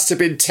first must have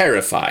been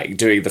terrifying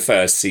doing the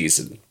first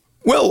season.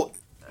 Well,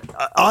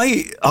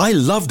 I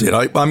loved it.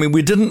 I mean,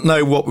 we didn't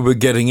know what we were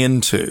getting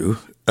into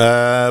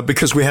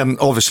because we hadn't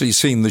obviously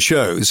seen the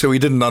show, so we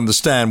didn't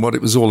understand what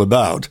it was all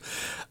about.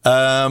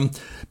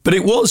 But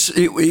it was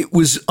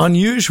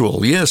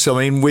unusuul, yes.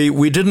 I mean,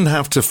 we didn't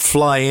have to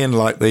fly in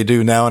like they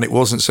do now, and it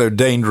wasn't so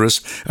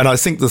dangerous. And I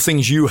think the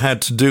things you had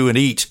to do and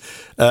eat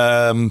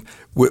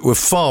were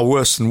far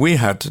worse than we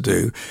had to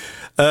do.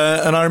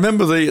 And I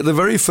remember the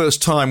very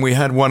first time we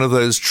had one of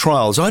those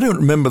trials, I don't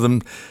remember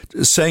them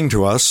saying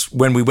to us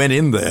when we went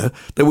in there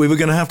that we were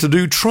going to have to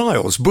do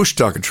trials, bush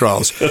tucker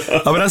trials.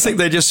 I mean, I think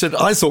they just said,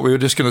 I thought we were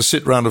just going to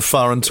sit round a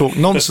fire and talk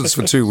nonsense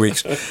for 2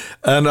 weeks.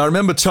 And I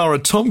remember Tara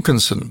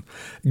Tomkinson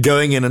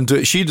going in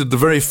and she did the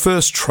very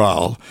first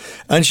trial.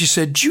 And she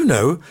said, "Do you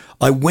know,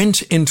 I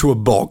went into a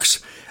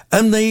box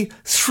and they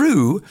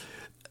threw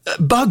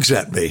bugs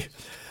at me."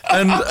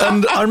 And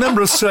I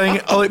remember us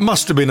saying, "Oh, it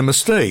must have been a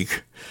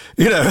mistake."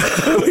 You know,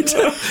 we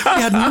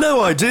had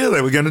no idea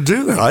they were going to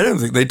do that. I don't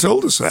think they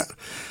told us that.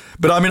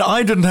 But I mean,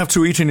 I didn't have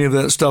to eat any of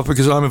that stuff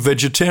because I'm a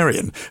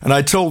vegetarian. And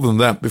I told them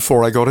that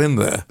before I got in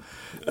there.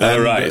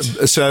 Right.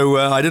 So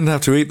I didn't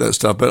have to eat that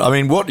stuff. But I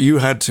mean, what you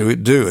had to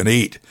do and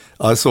eat,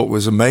 I thought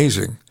was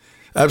amazing.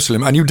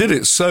 Absolutely. And you did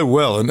it so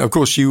well. And of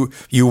course, you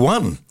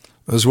won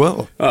as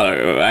well.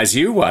 Oh, as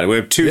you were.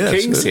 We're two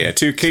kings here.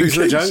 Two kings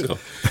of the jungle.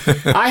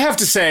 I have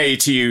to say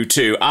to you,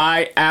 too,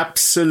 I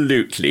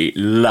absolutely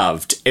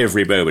loved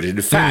every moment. In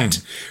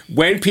fact,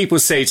 when people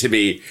say to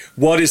me,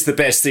 what is the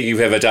best thing you've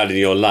ever done in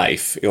your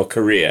life, your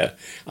career,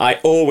 I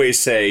always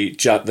say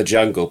the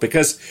jungle.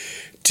 Because,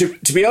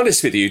 to be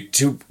honest with you,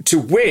 to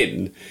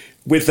win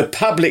with the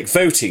public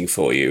voting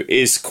for you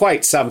is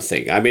quite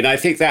something. I mean, I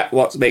think that's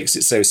what makes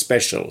it so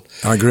special.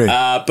 I agree.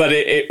 But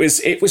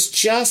it was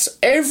just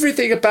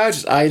everything about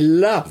it I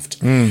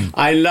loved.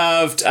 I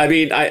loved. I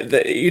mean,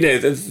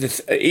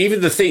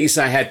 even the things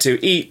I had to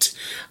eat.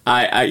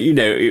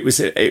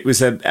 It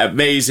was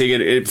amazing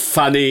and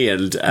funny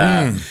and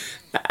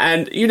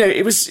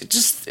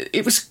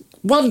it was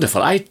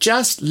wonderful. I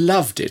just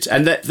loved it.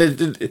 And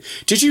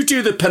did you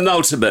do the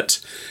penultimate?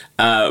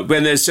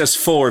 When there's just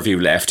four of you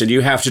left, and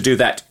you have to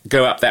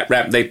go up that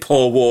ramp, they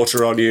pour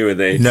water on you, and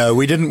they. No,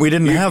 we didn't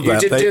have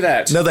that. You didn't do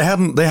that. No, they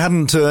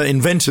hadn't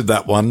invented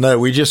that one. No,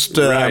 we just.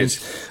 Right.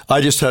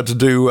 I just had to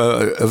do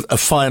a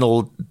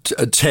final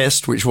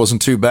test, which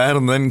wasn't too bad,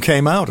 and then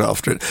came out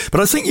after it. But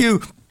I think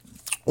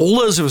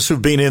all those of us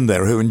who've been in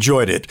there who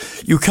enjoyed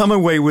it, you come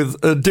away with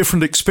a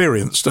different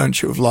experience,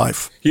 don't you, of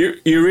life? You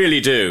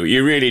really do.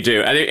 You really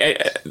do. And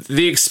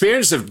the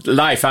experience of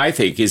life, I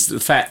think, is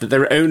the fact that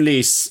there are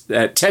only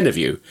 10 of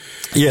you.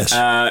 Yes.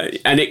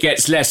 And it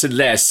gets less and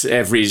less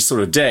every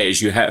sort of day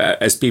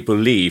as people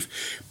leave.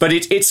 But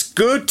it's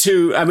good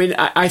to. I mean,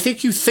 I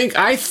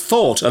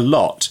thought a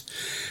lot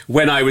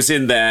when I was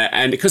in there,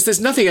 and because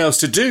there's nothing else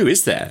to do,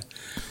 is there?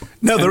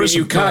 No, there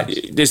isn't.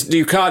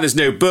 There's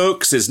no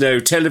books, there's no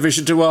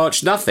television to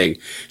watch, nothing.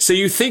 So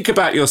you think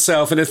about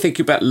yourself and you think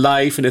about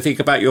life and you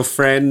think about your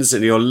friends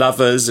and your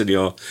lovers and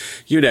your,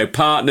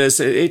 partners.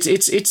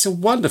 It's a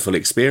wonderful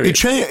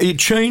experience.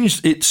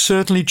 It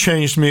certainly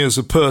changed me as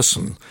a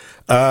person.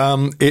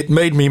 It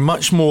made me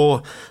much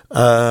more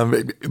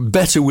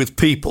better with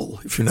people,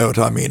 if you know what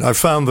I mean. I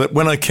found that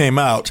when I came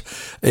out,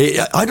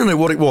 I don't know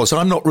what it was.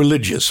 I'm not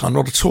religious. I'm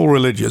not at all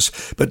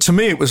religious. But to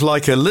me, it was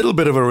like a little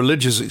bit of a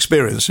religious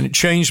experience, and it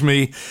changed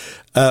me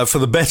for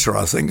the better,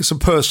 I think, as a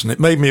person. It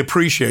made me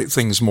appreciate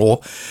things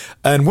more.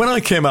 And when I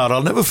came out,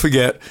 I'll never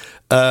forget,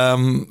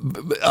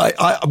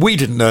 we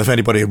didn't know if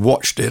anybody had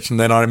watched it. And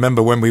then I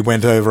remember when we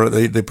went over,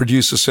 the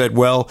producer said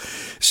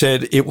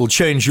it will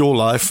change your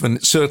life.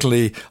 And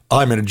certainly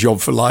I'm in a job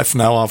for life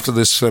now after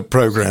this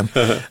program.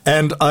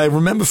 And I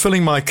remember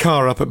filling my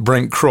car up at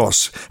Brent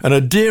Cross, and a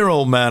dear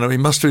old man, he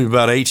must have been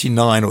about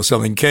 89 or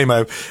something, came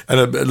out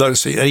and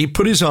he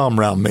put his arm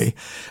around me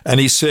and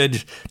he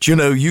said, do you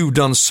know, you've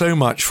done so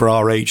much for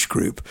our age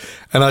group.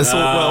 And I thought,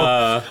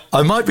 well,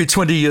 I might be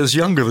 20 years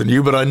younger than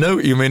you, but I know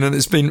what you mean. And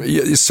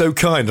it's so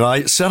kind. And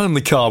I sat in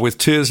the car with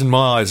tears in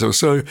my eyes. I was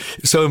so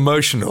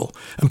emotional,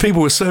 and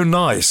people were so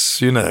nice.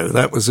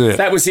 That was it.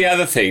 That was the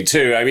other thing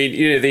too. I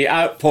mean, the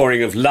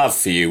outpouring of love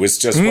for you was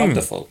just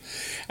wonderful,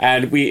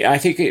 and I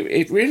think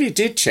it really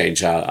did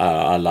change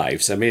our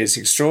lives. I mean, it's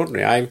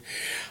extraordinary.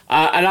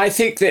 And I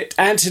think that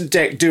Ant and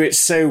Dec do it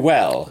so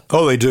well.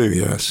 Oh, they do.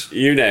 Yes. I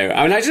mean,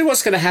 I don't know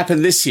what's going to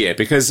happen this year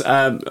because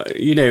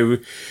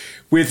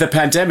with the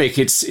pandemic,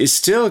 it's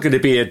still going to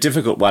be a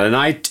difficult one, and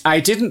I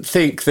didn't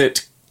think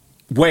that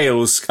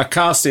a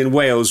cast in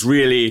Wales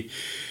really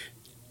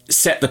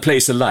set the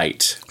place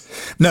alight.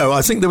 No,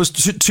 I think there was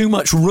too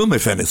much room,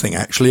 if anything,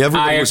 actually.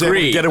 Everybody was able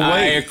to get away.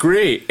 I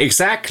agree.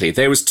 Exactly.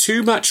 There was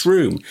too much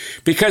room.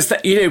 Because,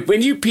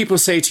 when people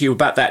say to you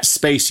about that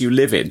space you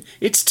live in,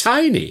 it's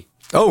tiny.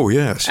 Oh,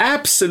 yes.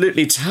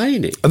 Absolutely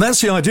tiny. And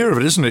that's the idea of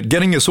it, isn't it?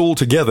 Getting us all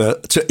together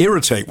to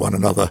irritate one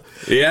another.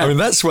 Yeah. I mean,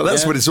 that's what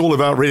it's all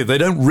about, really. They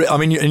don't...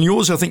 in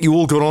yours, I think you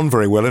all got on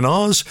very well. In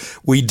ours,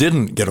 we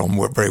didn't get on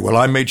very well.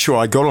 I made sure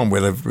I got on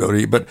with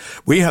everybody, but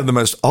we had the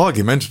most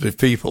argumentative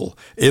people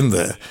in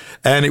there.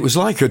 And it was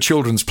like a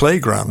children's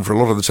playground for a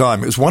lot of the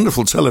time. It was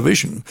wonderful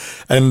television.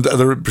 And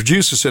the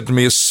producer said to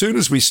me, as soon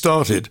as we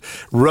started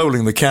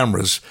rolling the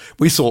cameras,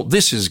 we thought,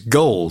 this is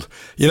gold.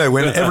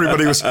 When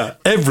everybody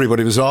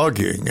was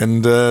arguing.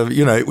 And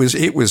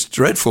it was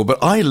dreadful,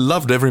 but I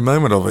loved every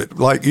moment of it,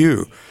 like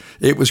you.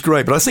 It was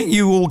great, but I think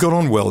you all got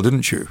on well,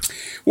 didn't you?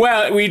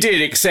 Well, we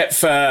did, except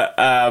for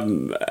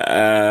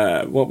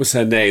what was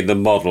her name, the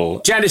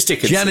model, Janice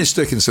Dickinson. Janice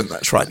Dickinson,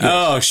 that's right. Yes.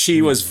 Oh,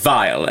 she was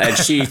vile, and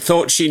she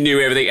thought she knew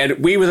everything,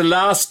 and we were the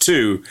last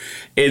two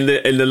in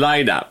the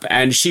lineup,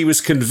 and she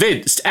was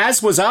convinced,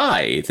 as was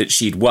I, that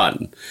she'd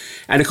won.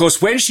 And of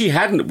course, when she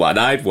hadn't won,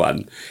 I'd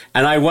won,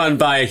 and I won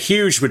by a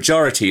huge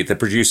majority. The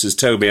producers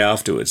told me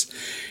afterwards.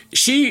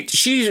 She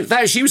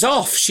was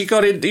off. She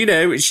got in,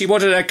 she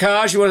wanted her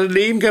car, she wanted to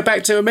leave and go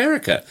back to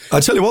America. I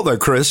tell you what, though,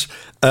 Chris,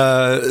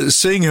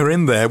 seeing her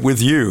in there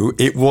with you,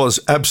 it was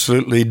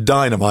absolutely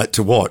dynamite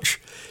to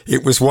watch.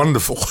 It was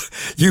wonderful.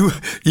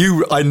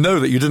 I know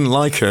that you didn't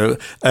like her,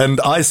 and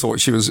I thought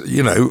she was,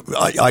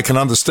 I can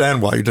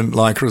understand why you didn't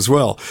like her as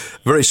well.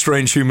 Very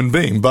strange human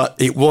being, but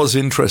it was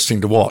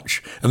interesting to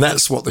watch. And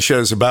that's what the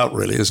show's about,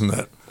 really, isn't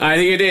it? I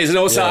think it is. And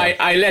also,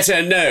 I let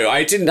her know.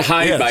 I didn't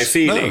hide my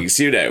feelings,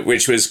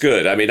 which was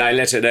good. I mean, I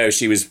let her know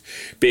she was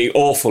being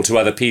awful to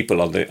other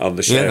people on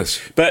the show.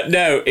 Yes. But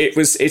no,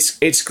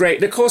 it's great.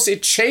 And of course,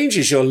 it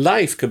changes your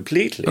life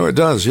completely. Oh, it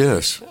does,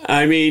 yes.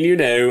 I mean,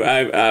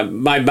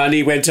 my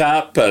money went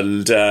up,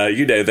 and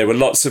there were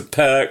lots of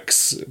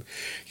perks.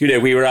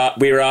 We were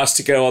asked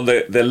to go on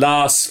the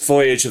last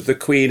voyage of the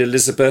Queen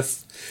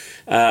Elizabeth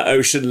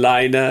ocean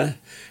liner.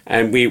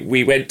 And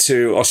we went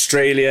to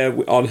Australia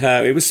on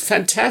her. It was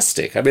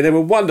fantastic. I mean, there were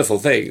wonderful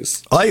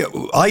things.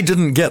 I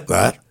didn't get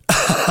that.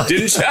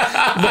 Didn't you? No.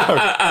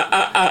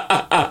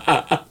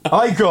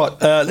 I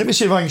got. Let me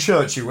see if I can show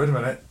it to you. Wait a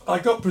minute. I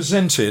got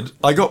presented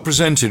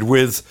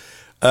with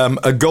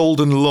a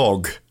golden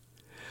log.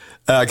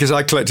 Because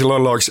I collected a lot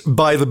of logs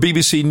by the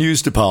BBC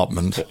News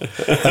Department, and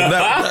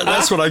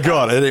that's what I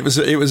got. And it was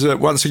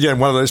once again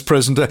one of those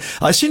presentations.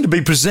 I seem to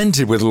be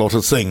presented with a lot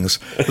of things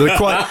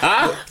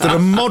that are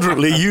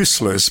moderately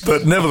useless,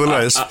 but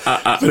nevertheless,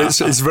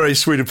 it's very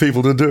sweet of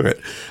people to do it.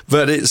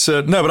 But it's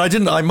but I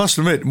didn't. I must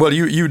admit, well,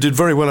 you did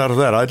very well out of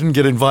that. I didn't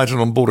get invited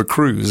on board a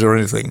cruise or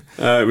anything.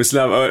 It was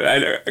lovely,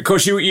 and of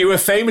course you were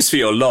famous for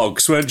your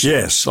logs, weren't you?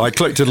 Yes, I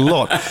collected a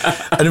lot,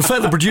 and in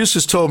fact, the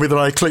producers told me that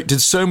I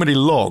collected so many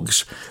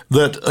logs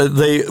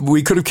that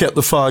we could have kept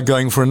the fire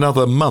going for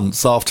another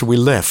month after we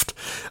left.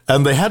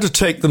 And they had to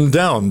take them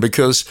down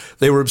because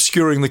they were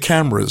obscuring the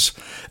cameras.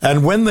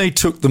 And when they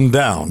took them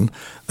down,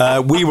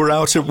 we were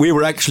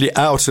actually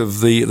out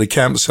of the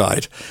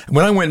campsite. And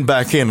when I went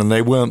back in and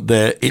they weren't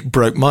there, it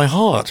broke my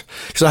heart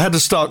because I had to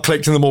start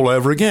collecting them all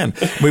over again.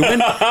 We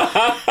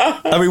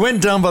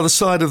went down by the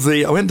side of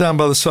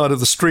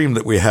the stream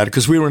that we had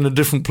because we were in a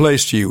different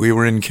place to you. We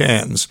were in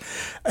Cairns,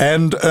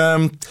 and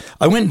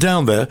I went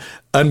down there,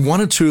 and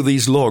one or two of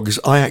these logs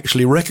I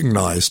actually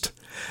recognised.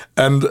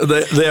 And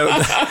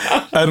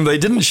they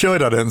didn't show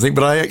it, I don't think,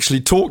 but I actually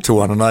talked to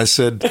one and I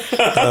said,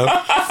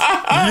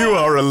 you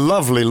are a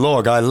lovely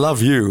log. I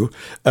love you.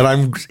 And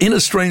I'm, in a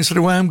strange sort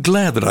of way, I'm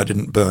glad that I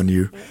didn't burn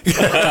you.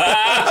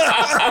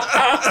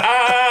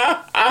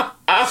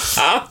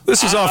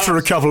 This is after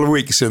a couple of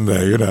weeks in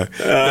there,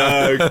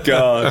 Oh,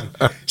 God.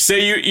 So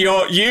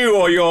you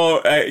or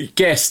your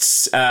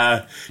guests,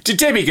 did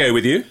Debbie go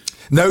with you?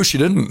 No, she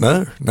didn't.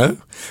 No.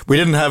 We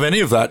didn't have any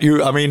of that.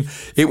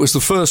 It was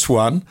the first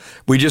one.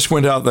 We just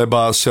went out there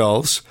by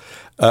ourselves.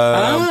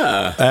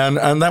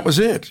 And that was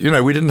it.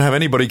 We didn't have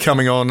anybody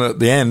coming on at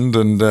the end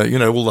and,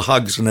 all the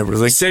hugs and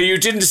everything. So you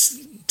didn't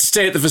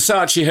stay at the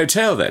Versace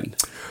Hotel then?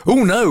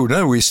 Oh,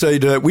 no. We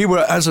stayed,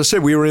 as I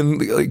said, we were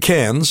in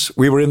Cairns.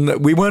 We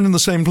weren't in the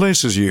same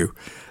place as you.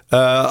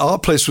 Our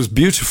place was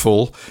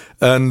beautiful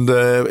and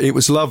it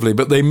was lovely,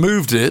 but they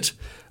moved it.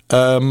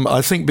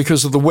 I think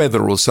because of the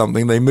weather or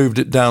something, they moved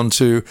it down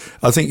to,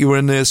 I think you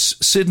were near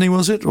Sydney,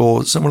 was it?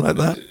 Or somewhere like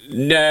that?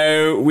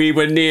 No, we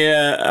were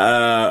near,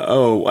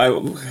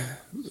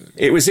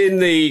 it was in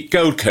the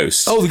Gold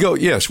Coast. Oh,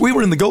 yes. We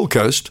were in the Gold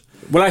Coast.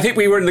 Well, I think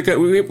we were in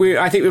the.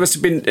 I think we must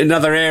have been in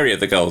another area of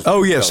the Gulf.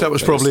 Oh, yes, that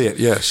was probably it.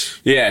 Yes.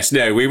 Yes.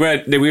 No, we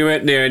weren't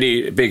near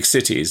any big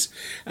cities.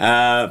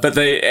 But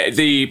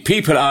the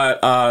people,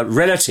 our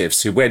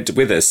relatives who went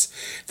with us,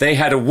 they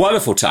had a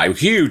wonderful time.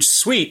 Huge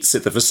suites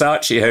at the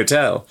Versace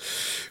Hotel,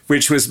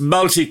 which was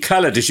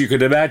multicoloured, as you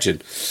can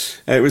imagine.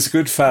 It was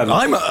good fun.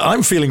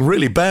 I'm feeling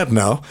really bad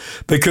now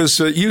because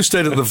you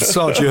stayed at the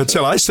Versace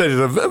Hotel. I stayed at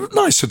a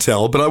nice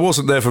hotel, but I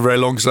wasn't there for very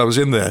long because I was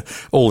in there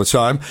all the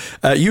time.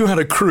 You had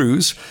a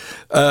cruise.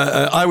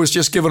 I was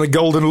just given a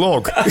golden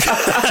log.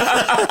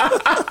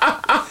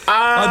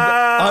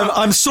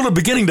 I'm sort of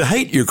beginning to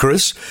hate you,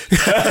 Chris.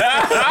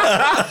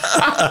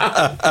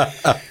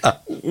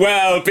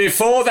 Well,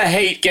 before the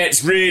hate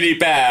gets really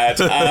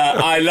bad,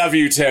 I love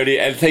you, Tony,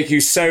 and thank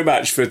you so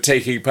much for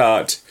taking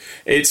part.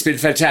 It's been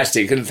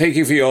fantastic, and thank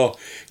you for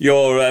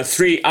your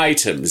 3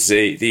 items.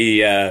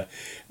 The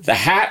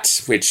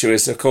hat, which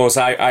was, of course,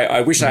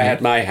 I wish I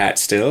had my hat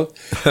still,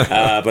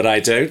 but I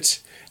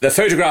don't. The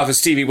photograph of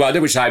Stevie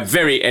Wonder, which I'm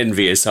very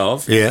envious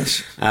of.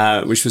 Yes.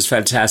 Which was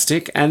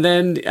fantastic. And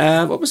then,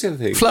 what was the other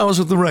thing? Flowers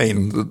of the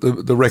Rain,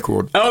 the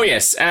record. Oh,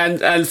 yes.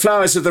 And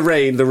Flowers of the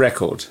Rain, the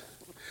record.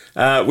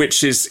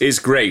 Which is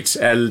great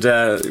and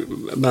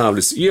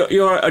marvellous.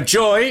 You're a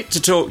joy to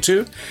talk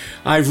to.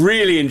 I've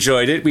really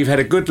enjoyed it. We've had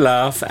a good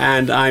laugh,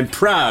 and I'm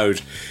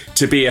proud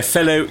to be a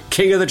fellow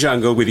King of the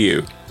Jungle with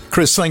you.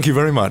 Chris, thank you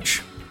very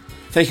much.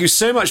 Thank you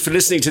so much for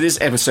listening to this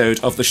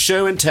episode of the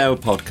Show and Tell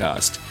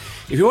podcast.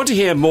 If you want to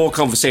hear more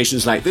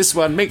conversations like this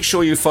one, make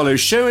sure you follow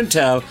Show and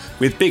Tell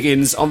with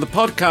Biggins on the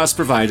podcast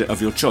provider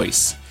of your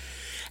choice.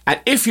 And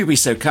if you'd be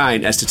so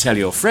kind as to tell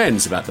your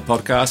friends about the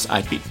podcast,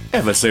 I'd be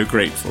ever so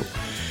grateful.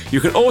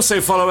 You can also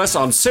follow us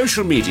on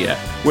social media.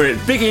 We're at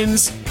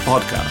Biggins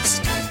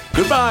Podcast.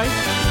 Goodbye.